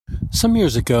Some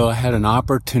years ago, I had an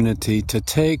opportunity to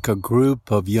take a group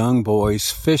of young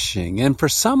boys fishing, and for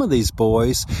some of these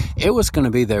boys, it was going to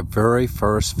be their very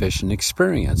first fishing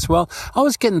experience. Well, I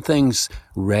was getting things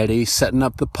ready, setting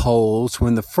up the poles,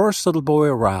 when the first little boy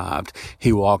arrived.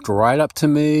 He walked right up to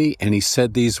me, and he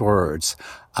said these words,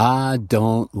 "I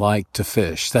don't like to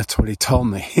fish." That's what he told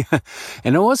me.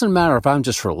 And it wasn't a matter of I'm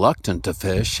just reluctant to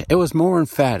fish. It was more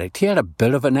emphatic. He had a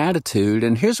bit of an attitude,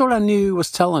 and here's what I knew he was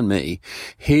telling me.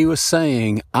 He was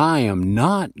saying, "I am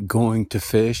not going to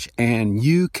fish, and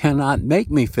you cannot make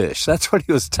me fish." That's what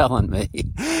he was telling me.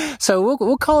 So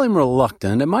we'll call him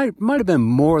reluctant. It might have been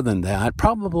more than that,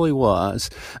 probably was,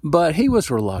 but he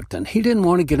was reluctant. He didn't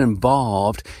want to get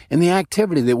involved in the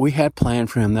activity that we had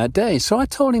planned for him that day. So I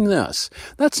told him this.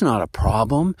 "That's not a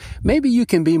problem. Maybe you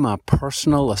can be my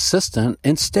personal assistant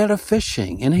instead of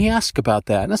fishing." And he asked about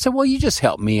that. And I said, "Well, you just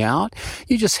help me out.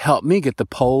 You just help me get the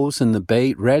poles and the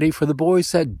bait ready for the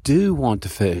boys that do want to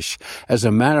fish. As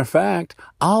a matter of fact,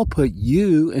 I'll put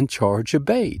you in charge of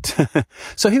bait."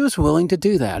 So he was willing to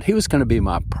do that. He was going to be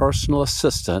my personal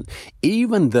assistant,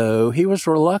 even though he was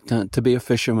reluctant to be a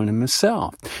fisherman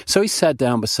himself. So he sat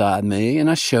down beside me,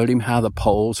 and I showed him how the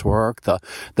poles work,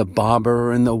 the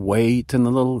bobber and the weight and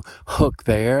the little hook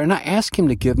there. And I asked him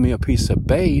to give me a piece of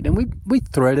bait, and we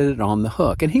threaded it on the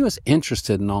hook. And he was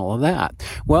interested in all of that.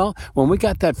 Well, when we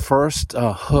got that first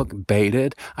hook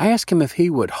baited, I asked him if he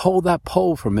would hold that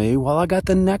pole for me while I got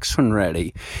the next one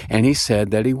ready. And he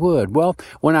said that he would. Well,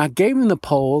 when I gave him the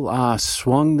pole, I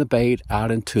swung the bait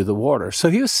out into the water. So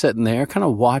he was sitting there kind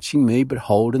of watching me, but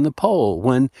holding the pole,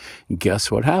 when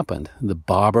guess what happened? The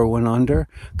bobber went under,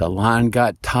 the line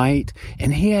got tight,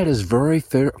 and he had his very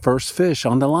first fish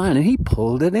on the line, and he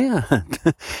pulled it in.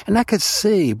 And I could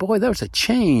see, boy, there was a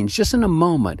change just in a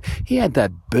moment. He had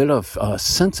that bit of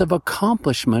sense of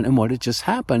accomplishment in what had just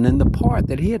happened and the part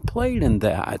that he had played in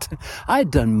that. I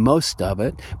had done most of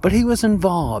it, but he was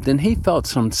involved, and he felt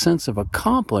some sense of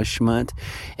accomplishment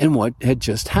in what had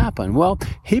just happened. Well,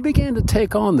 he began to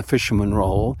take on the fisherman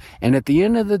role, and at the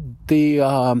end of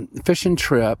the fishing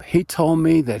trip, he told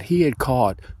me that he had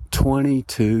caught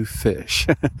 22 fish.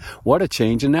 What a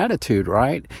change in attitude,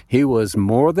 right? He was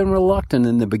more than reluctant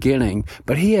in the beginning,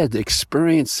 but he had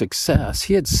experienced success.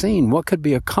 He had seen what could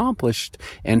be accomplished,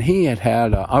 and he had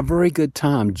had a very good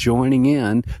time joining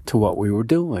in to what we were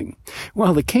doing.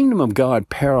 Well, the kingdom of God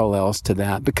parallels to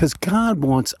that, because God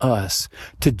wants us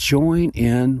to join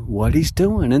in what he's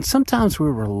doing. And sometimes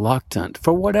we're reluctant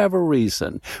for whatever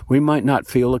reason. We might not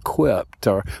feel equipped,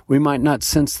 or we might not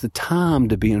sense the time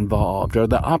to be involved, or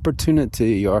the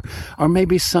opportunity, or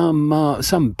maybe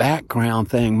some background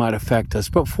thing might affect us.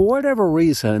 But for whatever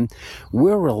reason,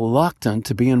 we're reluctant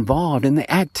to be involved in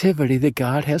the activity that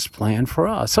God has planned for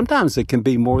us. Sometimes it can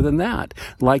be more than that.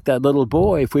 Like that little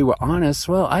boy, if we were honest,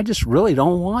 well, I just really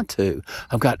don't want to.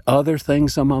 I've got other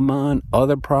things on my mind,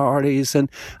 other priorities, and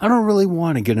I don't really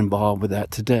want to get involved with that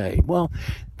today. Well,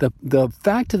 the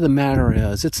fact of the matter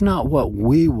is, it's not what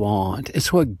we want,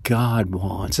 it's what God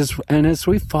wants. And as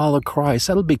we follow Christ,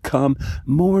 that'll become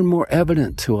more and more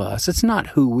evident to us. It's not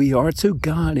who we are, it's who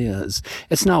God is.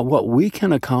 It's not what we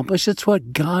can accomplish, it's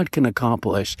what God can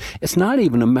accomplish. It's not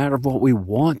even a matter of what we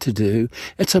want to do,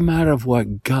 it's a matter of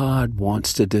what God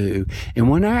wants to do. And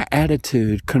when our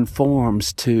attitude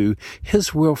conforms to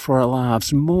his will for our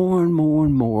lives, more and more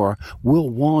and more,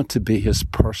 we'll want to be his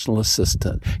personal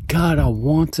assistant. God, I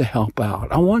want to help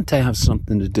out. I want to have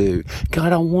something to do.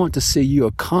 God, I want to see you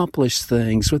accomplish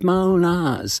things with my own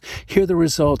eyes, hear the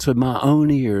results with my own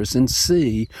ears, and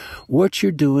see what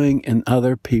you're doing in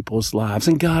other people's lives.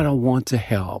 And God, I want to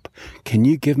help. Can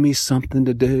you give me something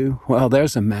to do? Well,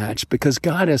 there's a match, because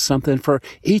God has something for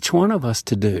each one of us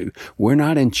to do. We're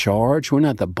not in charge. We're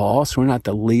not the boss. We're not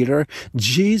the leader.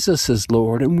 Jesus is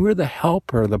Lord, and we're the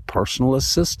helper, the personal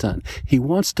assistant. He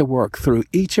wants to work through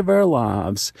each of our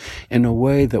lives in a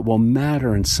way that will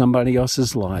matter in somebody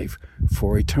else's life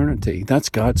for eternity. That's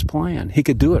God's plan. He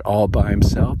could do it all by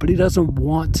himself, but he doesn't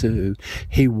want to.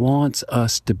 He wants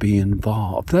us to be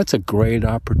involved. That's a great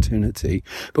opportunity,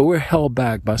 but we're held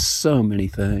back by so many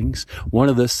things. One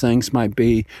of those things might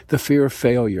be the fear of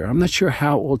failure. I'm not sure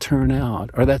how it will turn out,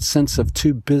 or that sense of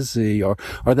too busy, or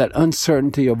that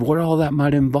uncertainty of what all that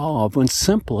might involve, when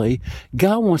simply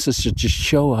God wants us to just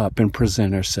show up and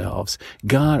present ourselves.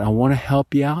 God, I want to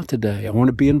help you out today. I want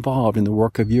to be involved in the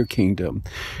work of your kingdom.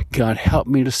 God, help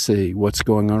me to see what's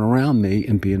going on around me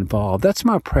and be involved. That's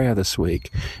my prayer this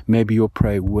week. Maybe you'll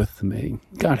pray with me.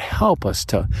 God, help us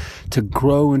to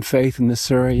grow in faith in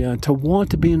this area, to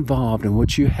want to be involved in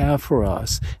what you have for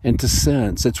us, and to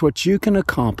sense it's what you can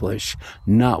accomplish,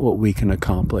 not what we can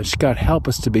accomplish. God, help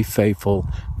us to be faithful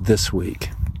this week.